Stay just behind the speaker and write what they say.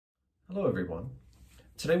Hello everyone.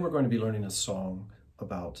 Today we're going to be learning a song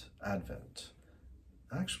about Advent.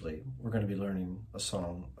 Actually, we're going to be learning a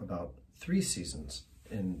song about 3 seasons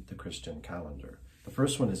in the Christian calendar. The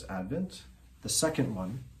first one is Advent, the second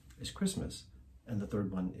one is Christmas, and the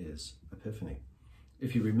third one is Epiphany.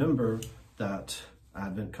 If you remember that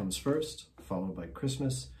Advent comes first, followed by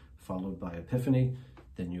Christmas, followed by Epiphany,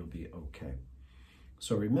 then you'll be okay.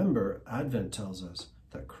 So remember, Advent tells us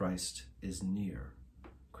that Christ is near.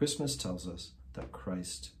 Christmas tells us that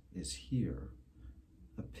Christ is here.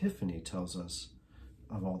 Epiphany tells us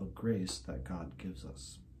of all the grace that God gives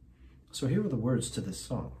us. So here are the words to this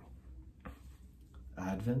song.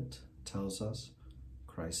 Advent tells us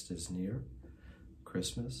Christ is near.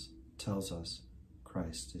 Christmas tells us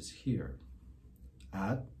Christ is here.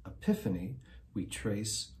 At Epiphany, we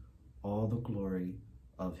trace all the glory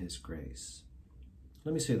of his grace.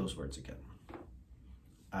 Let me say those words again.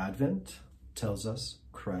 Advent tells us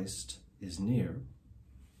Christ is near.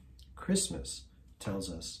 Christmas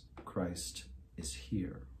tells us Christ is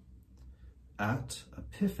here. At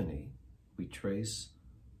Epiphany, we trace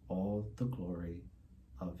all the glory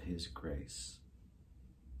of his grace.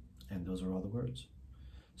 And those are all the words.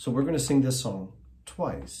 So we're going to sing this song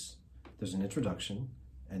twice. There's an introduction,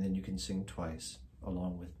 and then you can sing twice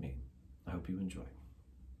along with me. I hope you enjoy.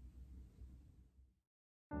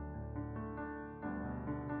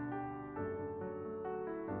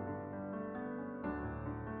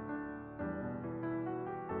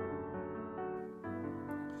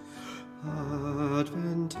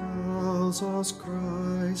 Advent tells us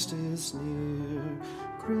Christ is near.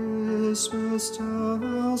 Christmas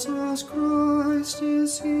tells us Christ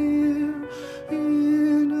is here.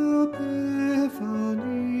 In Epiphany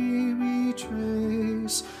we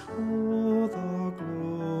trace all the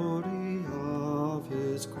glory of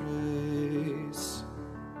his grace.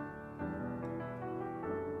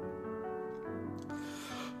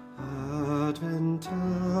 Advent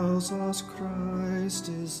tells us Christ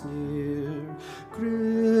is near.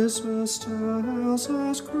 Christmas tells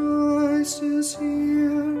us Christ is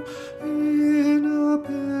here. In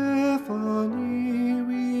Epiphany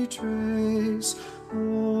we trace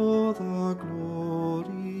all the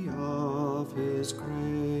glory of his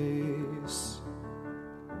grace.